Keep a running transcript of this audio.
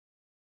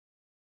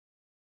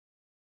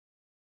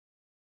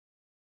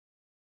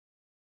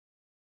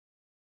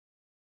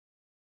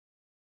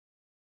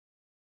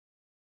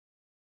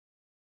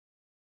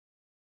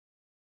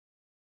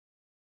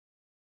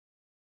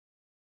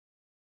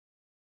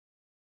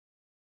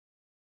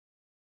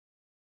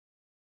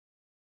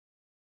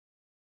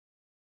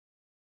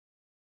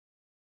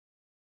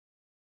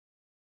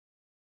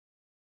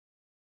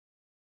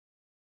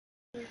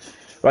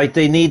Right,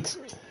 they need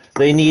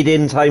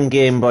in-time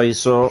game, boys,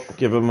 so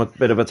give them a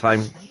bit of a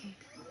time.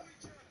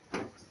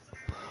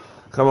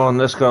 Come on,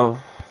 let's go.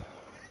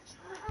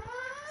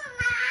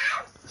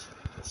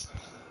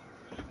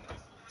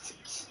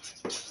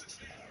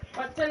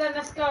 Right, Dylan,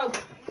 let's go.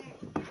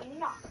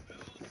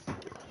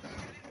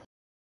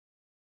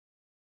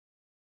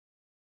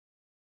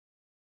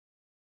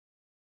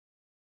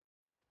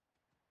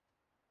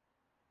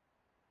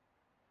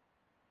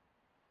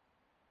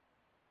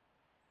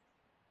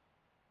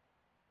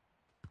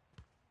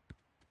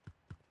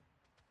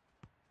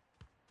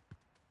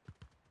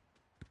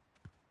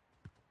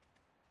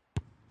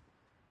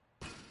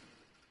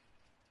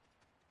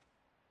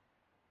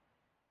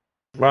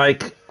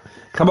 Right,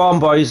 come on,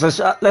 boys.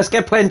 Let's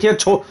get plenty of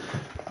talk.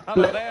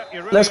 Hello there.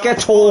 You're really Let's on get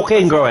the ball of the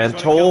talking choice going. when it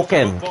comes to Talking, football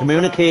grounds in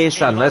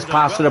communication. Let's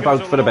London. pass it Welcome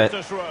about to for a bit.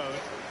 Loftus Road.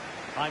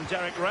 I'm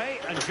Derek Ray,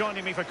 and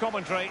joining me for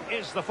commentary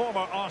is the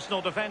former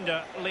Arsenal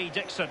defender Lee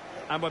Dixon.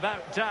 And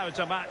without doubt,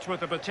 a match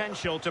with the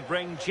potential to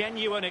bring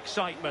genuine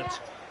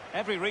excitement.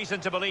 Every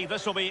reason to believe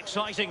this will be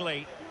exciting,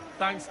 Lee.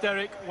 Thanks,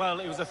 Derek. Well,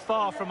 it was a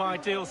far from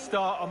ideal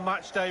start on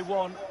match day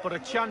one, but a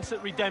chance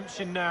at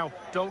redemption now.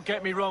 Don't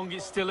get me wrong,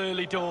 it's still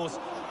early doors,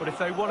 but if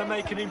they want to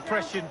make an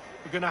impression,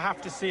 we're going to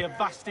have to see a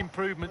vast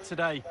improvement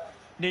today.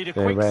 Need a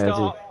quick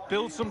start,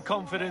 build some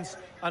confidence,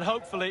 and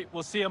hopefully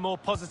we'll see a more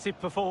positive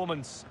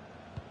performance.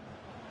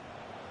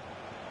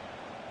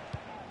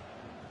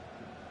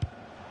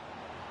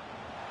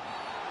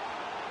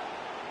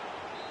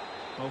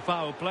 Well,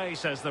 foul play,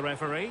 says the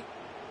referee.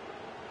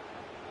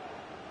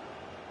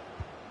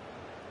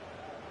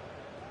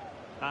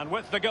 And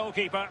with the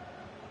goalkeeper.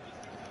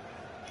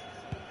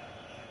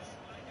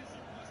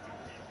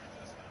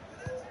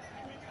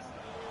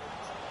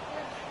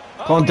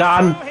 Come on,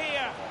 Dan.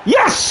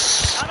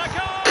 Yes!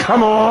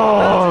 Come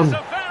on!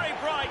 That is a very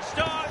bright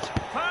start.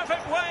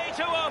 Perfect way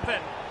to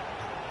open.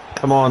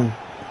 Come on.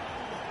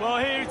 Well,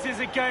 here it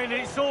is again,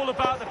 and it's all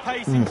about the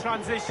pace in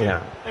transition.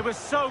 Yeah. They were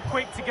so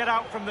quick to get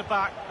out from the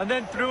back and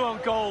then through on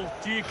goal.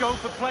 Do you go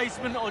for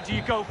placement or do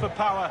you go for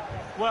power?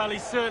 Well, he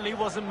certainly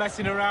wasn't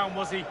messing around,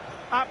 was he?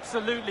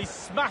 Absolutely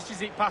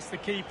smashes it past the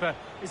keeper.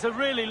 It's a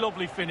really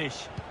lovely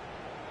finish.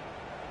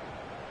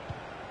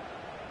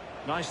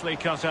 Nicely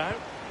cut out.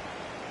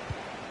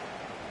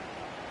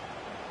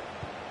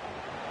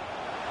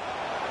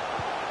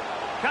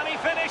 Can he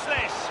finish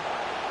this?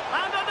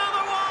 And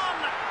another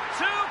one!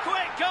 Two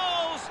quick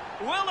goals!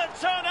 Will it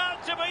turn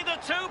out to be the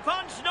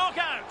two-punch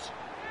knockout?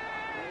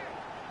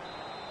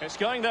 It's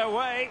going their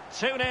way,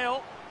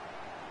 2-0.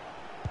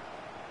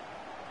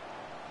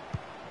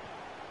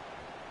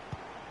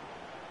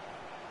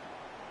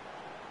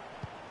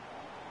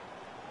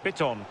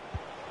 Biton.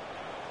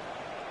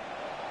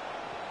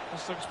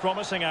 This looks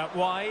promising out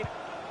wide.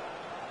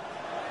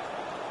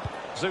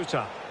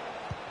 Zuta.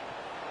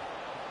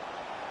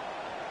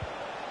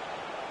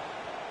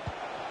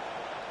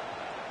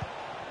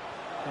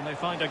 And they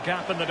find a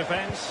gap in the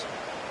defence.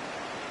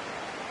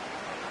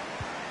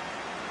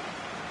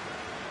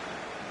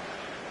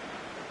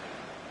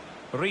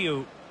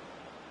 Ryu.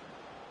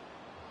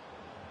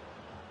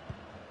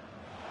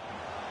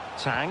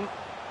 Tang.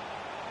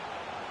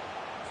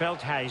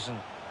 Feldhuisen.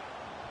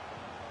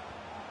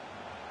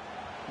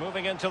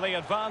 Moving into the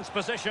advanced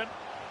position.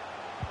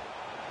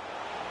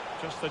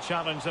 Just the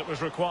challenge that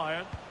was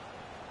required.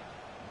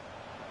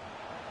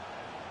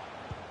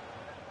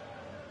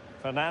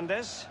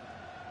 Fernandes.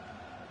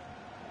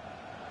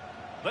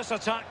 This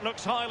attack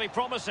looks highly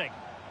promising.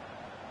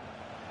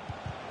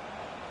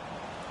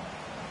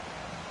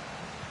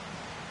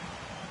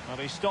 Well,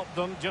 he stopped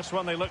them just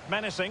when they looked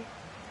menacing.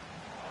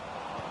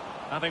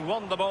 Having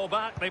won the ball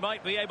back, they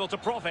might be able to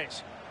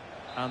profit.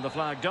 And the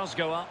flag does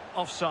go up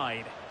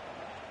offside.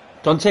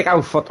 Don't take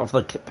our foot off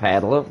the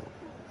pedal.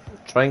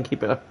 Try and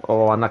keep it up.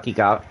 Oh, unlucky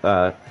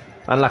guy.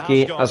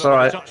 Unlucky. That's all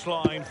right.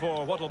 Touchline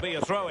for what will be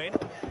a throw-in.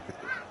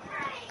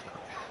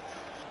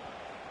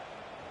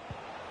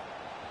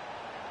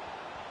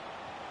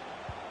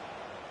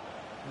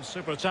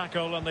 Super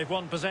tackle, and they've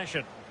won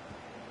possession.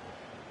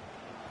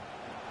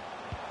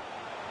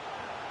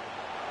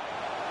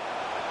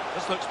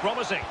 This looks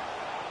promising.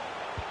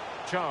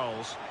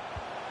 Charles.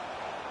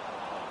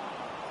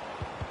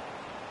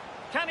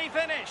 Can he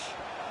finish?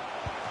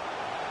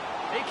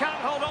 He can't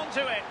hold on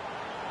to it.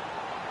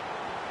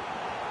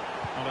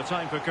 And a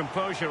time for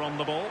composure on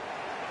the ball.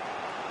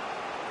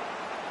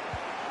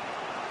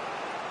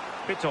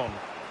 Biton.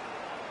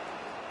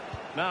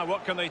 Now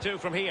what can they do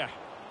from here?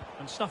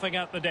 And snuffing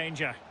out the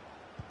danger.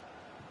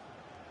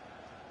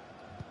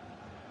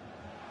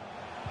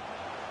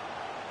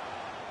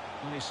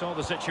 And he saw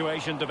the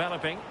situation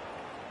developing.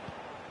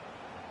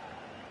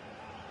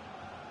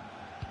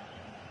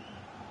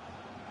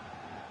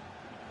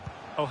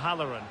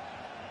 O'Halloran.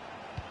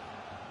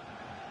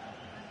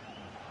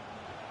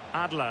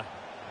 Adler.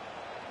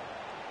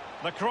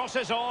 The cross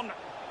is on.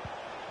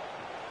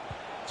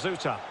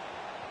 Zuta.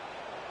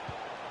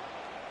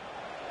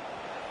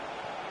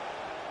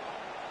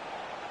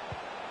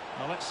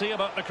 Well, let's see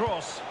about the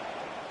cross.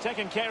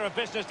 Taking care of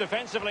business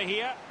defensively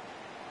here.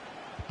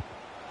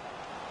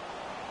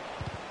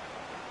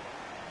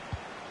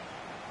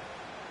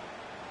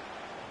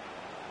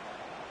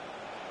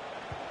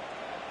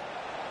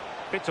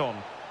 Piton.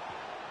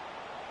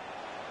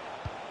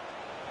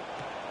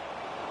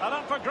 And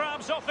up for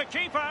grabs off the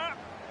keeper.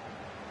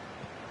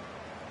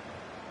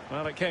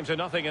 Well, it came to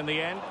nothing in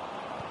the end.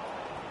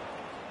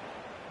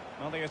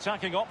 Well, the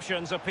attacking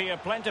options appear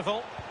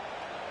plentiful.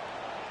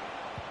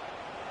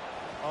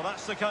 Well,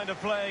 that's the kind of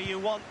play you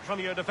want from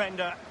your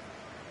defender.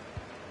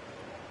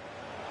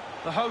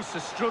 The hosts are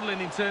struggling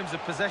in terms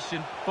of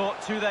possession,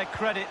 but to their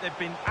credit, they've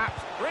been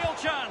apt. Real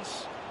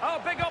chance.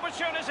 Oh, big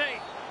opportunity.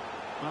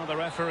 Well, the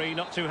referee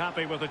not too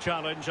happy with the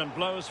challenge and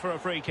blows for a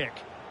free kick.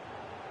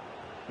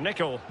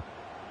 Nickel.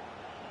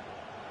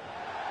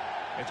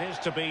 It is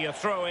to be a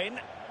throw-in.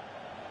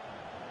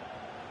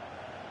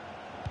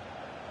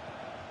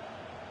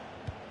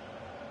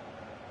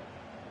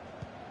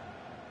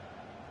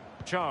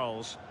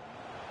 Charles.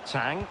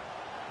 Tang.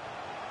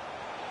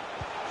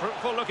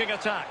 Fruitful looking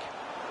attack.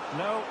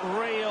 No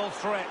real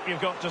threat,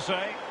 you've got to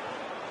say.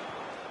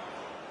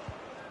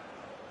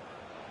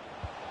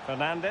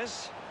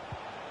 Fernandez.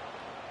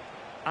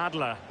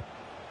 Adler.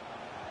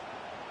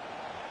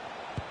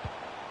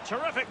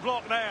 Terrific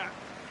block there.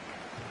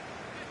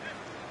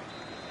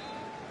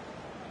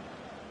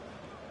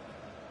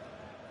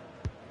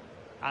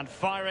 And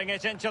firing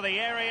it into the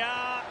area.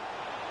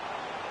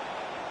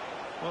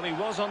 Well, he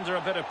was under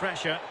a bit of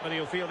pressure, but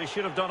he'll feel he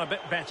should have done a bit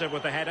better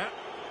with the header.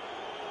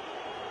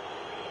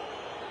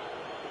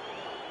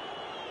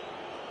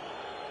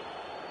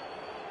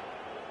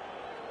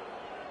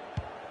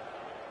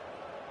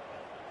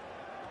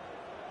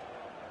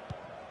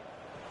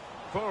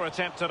 Poor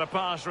attempt at a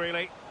pass,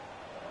 really.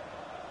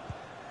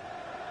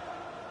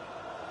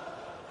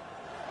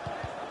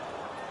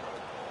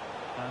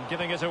 And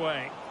giving it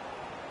away.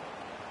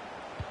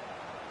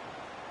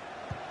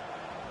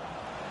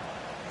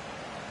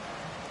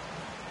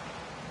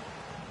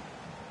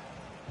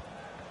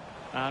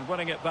 And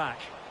winning it back.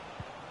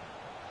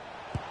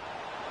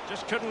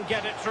 Just couldn't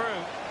get it through.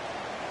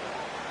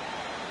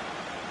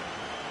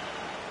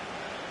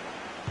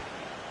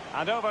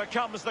 And over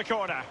comes the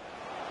corner.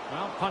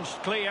 Well,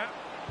 punched clear.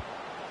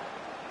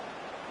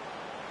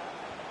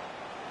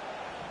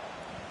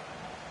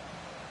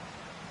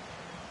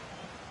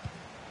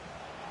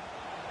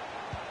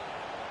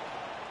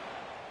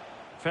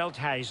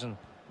 Feldhuisen.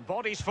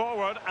 Bodies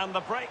forward and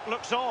the break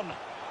looks on.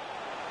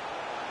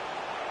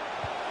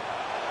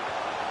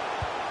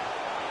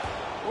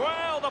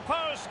 Well, the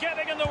post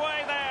getting in the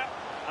way there.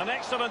 An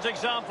excellent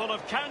example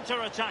of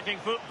counter-attacking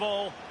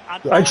football.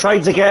 I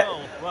tried to get...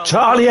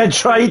 Charlie, I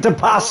tried to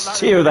pass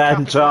to you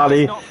then,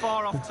 Charlie. Not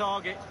far off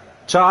target.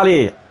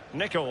 Charlie.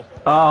 Nickel.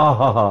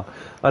 Oh,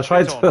 I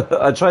tried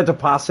to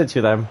pass it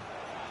to them.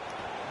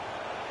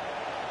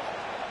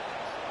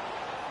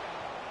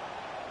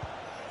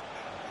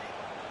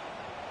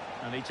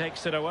 And he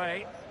takes it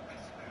away.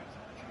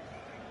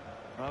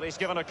 Well, he's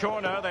given a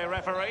corner, the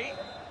referee.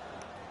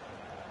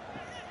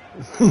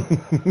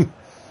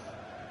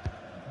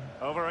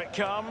 Over it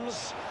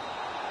comes.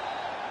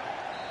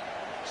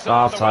 So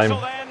Half the time.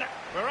 whistle then.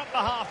 We're up the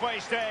halfway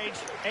stage.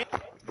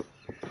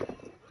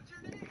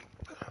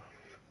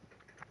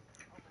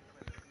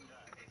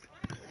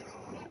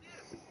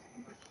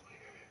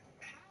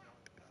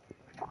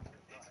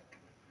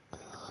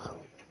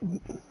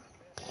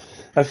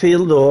 I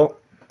feel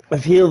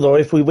though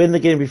if we win the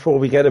game before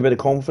we get a bit of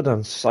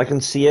confidence, I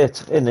can see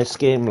it in this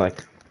game,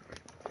 like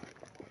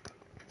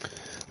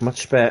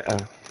much better.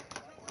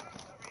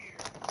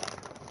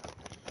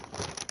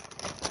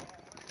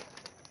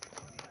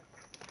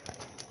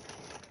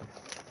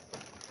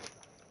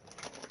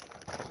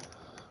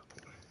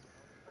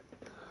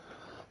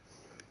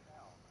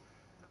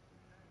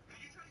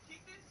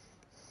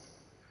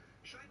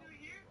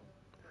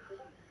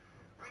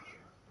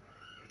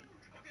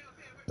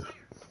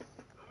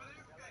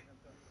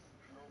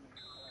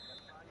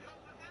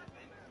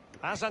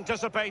 As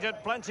anticipated,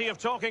 plenty of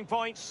talking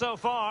points so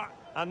far.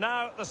 And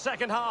now the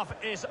second half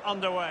is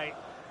underway.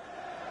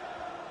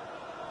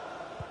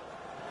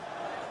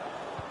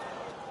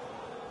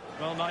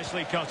 Well,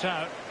 nicely cut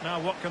out.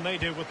 Now what can they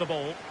do with the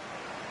ball?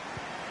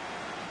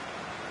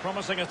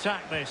 Promising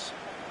attack this.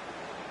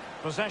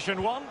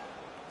 Possession one.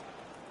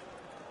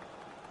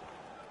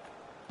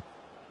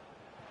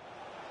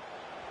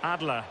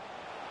 Adler.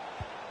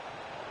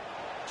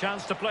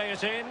 Chance to play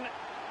it in.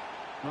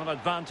 Not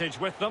advantage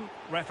with them.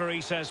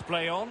 Referee says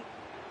play on.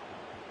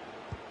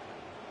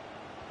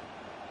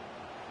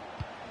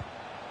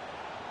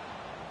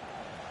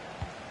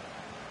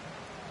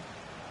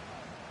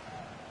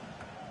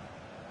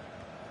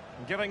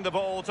 Giving the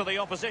ball to the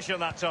opposition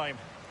that time.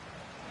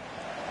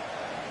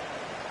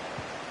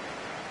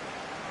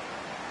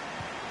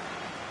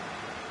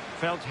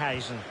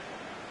 Feldhuisen.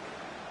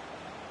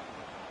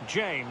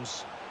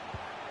 James.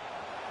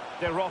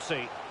 De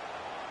Rossi.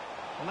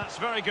 And that's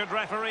very good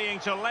refereeing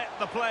to let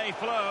the play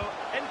flow.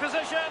 In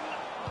position.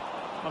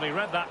 Well, he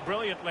read that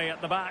brilliantly at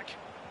the back.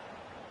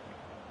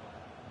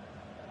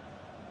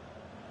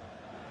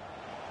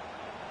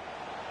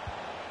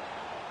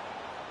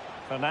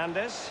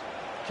 Fernandez.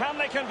 Can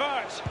they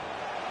convert?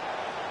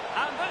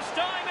 And this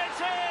time it's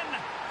in!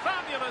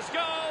 Fabulous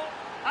goal!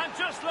 And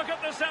just look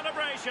at the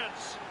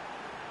celebrations.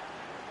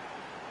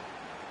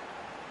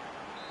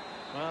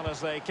 Well,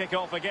 as they kick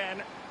off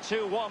again,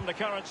 2-1 the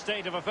current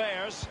state of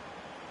affairs.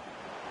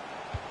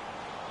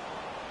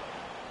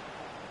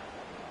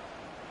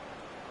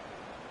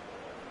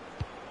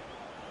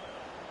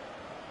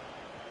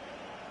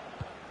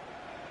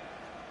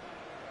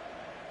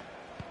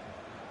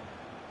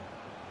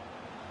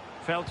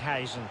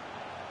 Feldhuizen.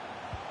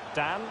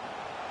 Dan.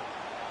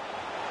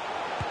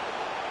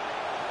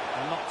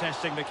 And not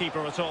testing the keeper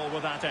at all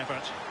with that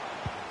effort.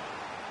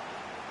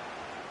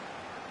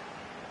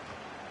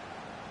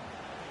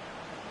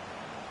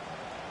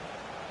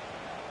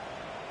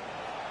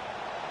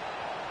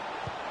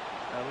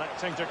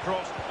 Electing to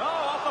cross. Oh,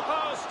 off the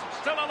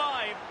post. Still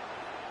alive.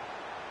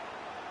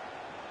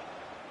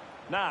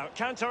 Now,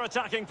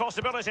 counter-attacking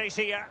possibilities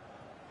here.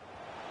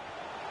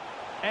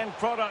 End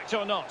product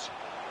or not.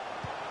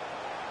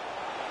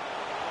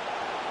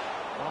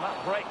 Well,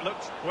 that break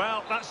looked...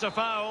 Well, that's a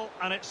foul,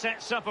 and it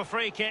sets up a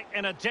free kick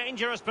in a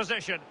dangerous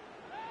position.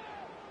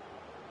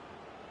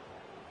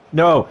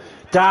 No,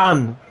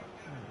 Dan!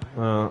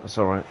 Oh, that's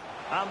all right.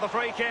 And the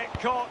free kick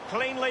caught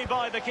cleanly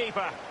by the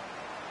keeper.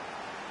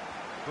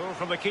 Goal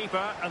from the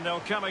keeper, and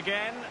they'll come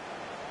again.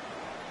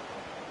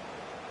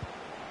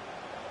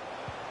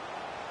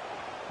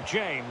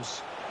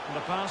 James. And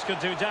the pass could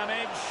do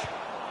damage.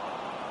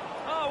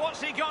 Oh, what's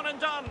he gone and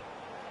done?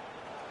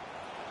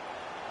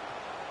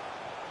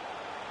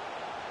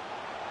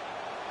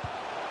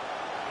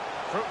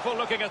 Fruitful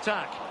looking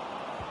attack.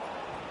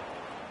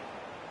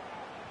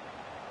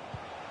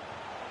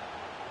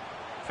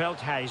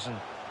 Feldhuizen.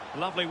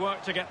 Lovely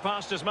work to get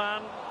past his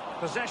man.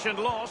 Possession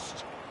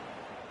lost.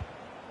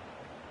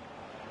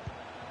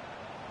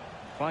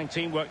 Fine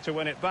teamwork to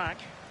win it back.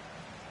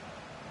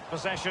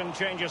 Possession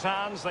changes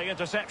hands. The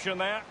interception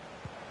there.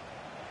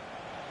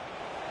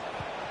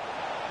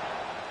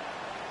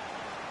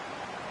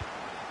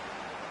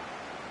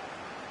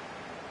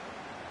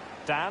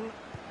 Dan.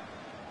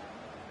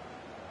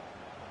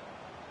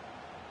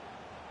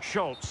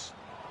 Schultz.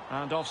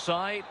 And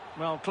offside.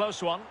 Well,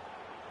 close one.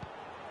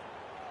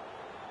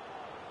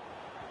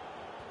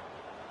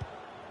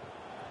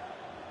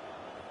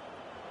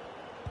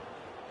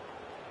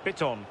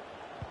 Bitton.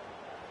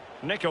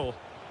 Nickel.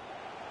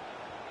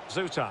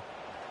 Zuta.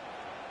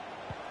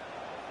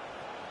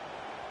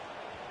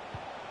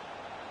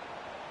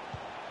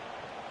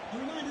 A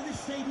reminder, this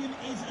stadium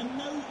is a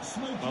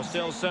no-smoking. Well,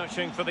 still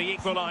searching for the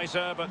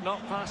equaliser, but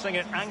not passing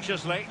it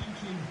anxiously.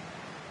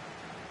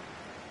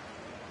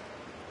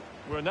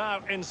 We're now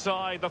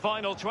inside the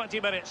final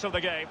 20 minutes of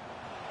the game.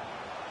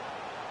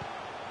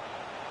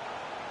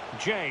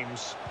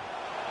 James.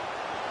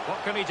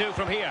 What can he do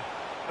from here?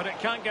 But it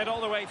can't get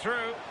all the way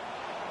through.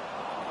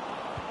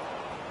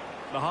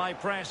 The high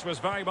press was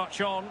very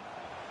much on.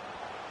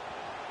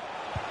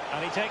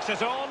 And he takes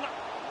it on.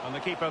 And the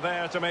keeper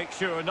there to make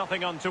sure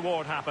nothing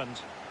untoward happened.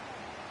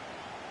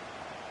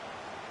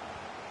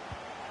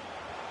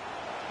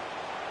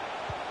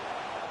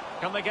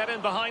 Can they get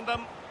in behind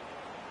them?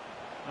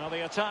 Well,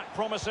 the attack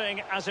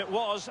promising as it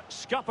was,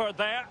 scuppered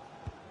there.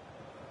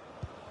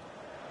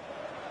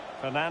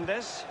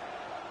 Fernandes.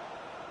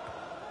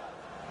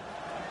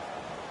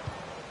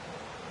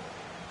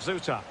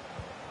 Zuta.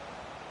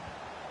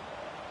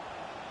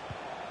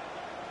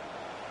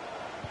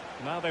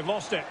 Now they've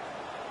lost it.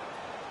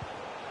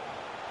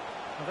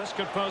 Well, this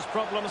could pose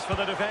problems for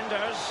the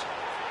defenders.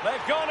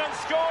 They've gone and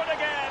scored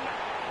again.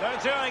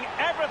 They're doing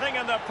everything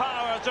in their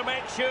power to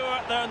make sure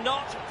they're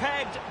not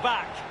pegged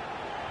back.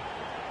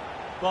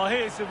 Well,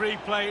 here's the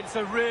replay. It's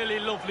a really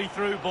lovely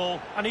through ball,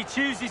 and he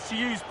chooses to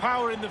use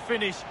power in the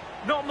finish.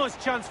 Not much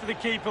chance for the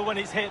keeper when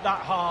it's hit that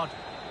hard.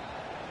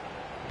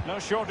 No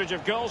shortage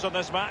of goals in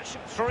this match.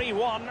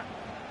 3-1.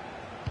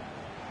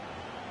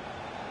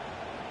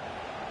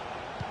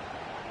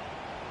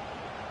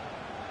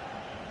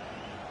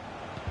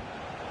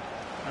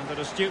 And an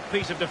astute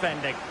piece of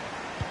defending.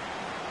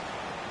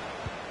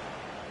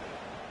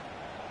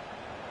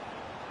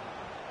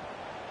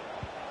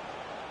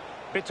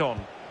 Bitton.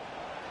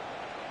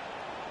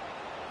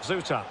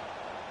 Zuta.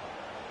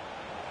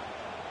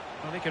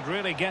 Well, he could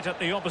really get at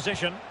the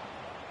opposition.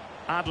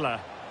 Adler.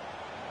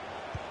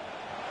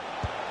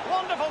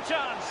 Wonderful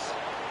chance.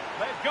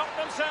 They've got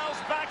themselves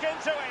back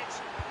into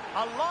it.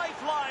 A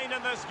lifeline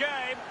in this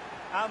game.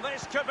 And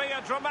this could be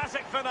a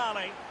dramatic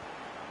finale.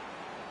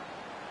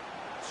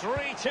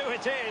 3-2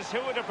 it is. Who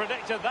would have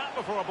predicted that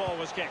before a ball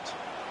was kicked?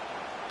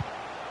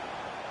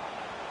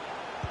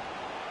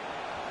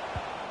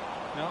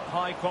 No,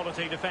 high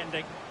quality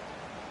defending.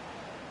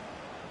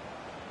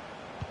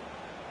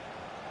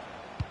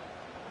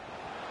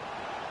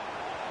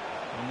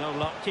 No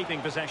luck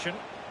keeping possession.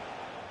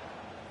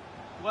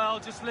 Well,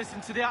 just listen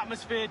to the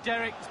atmosphere,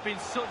 Derek. It's been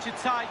such a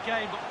tight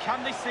game, but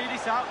can they see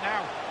this out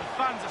now? The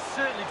fans are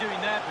certainly doing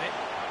their bit.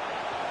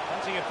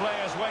 Plenty of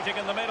players waiting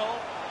in the middle.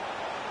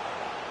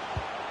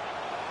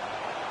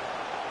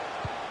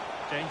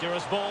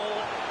 Dangerous ball.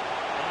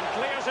 And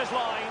clears his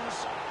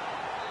lines.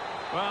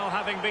 Well,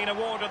 having been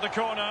awarded the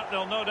corner,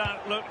 they'll no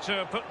doubt look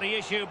to put the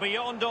issue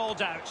beyond all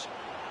doubt.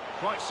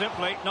 Quite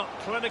simply, not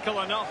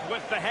clinical enough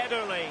with the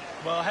header, Lee.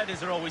 Well,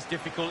 headers are always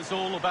difficult. It's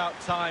all about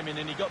timing,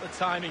 and he got the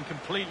timing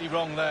completely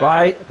wrong there.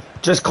 Right,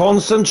 just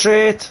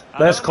concentrate.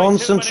 Let's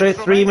concentrate.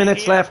 3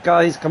 minutes left,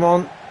 guys. Come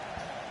on.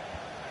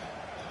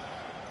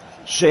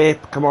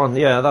 Shape, come on.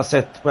 Yeah, that's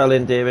it. Well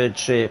in, David.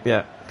 Shape,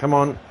 yeah. Come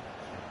on.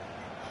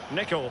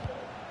 Nickel.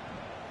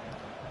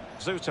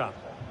 Zuta.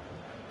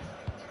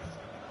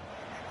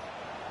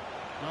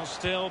 Well,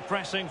 still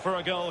pressing for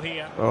a goal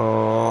here.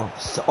 Oh,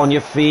 on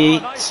your feet.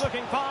 Oh, nice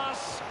looking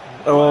pass.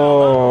 Oh.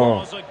 Well, that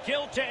was a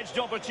gilt-edged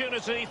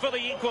opportunity for the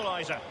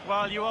equaliser.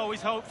 Well, you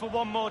always hope for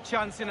one more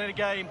chance in a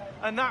game,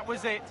 and that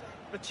was it.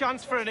 The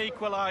chance for an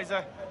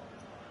equaliser.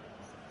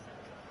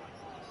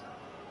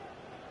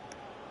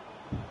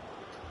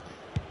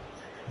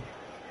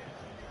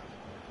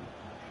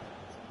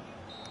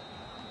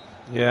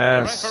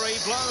 Yes. The referee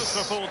blows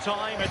for full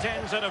time. It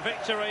ends in a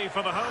victory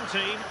for the home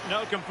team.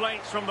 No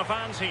complaints from the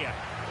fans here.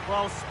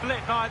 Well, split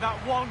by that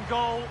one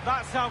goal.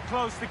 That's how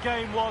close the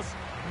game was.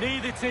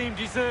 Neither team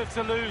deserved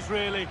to lose,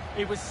 really.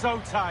 It was so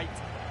tight.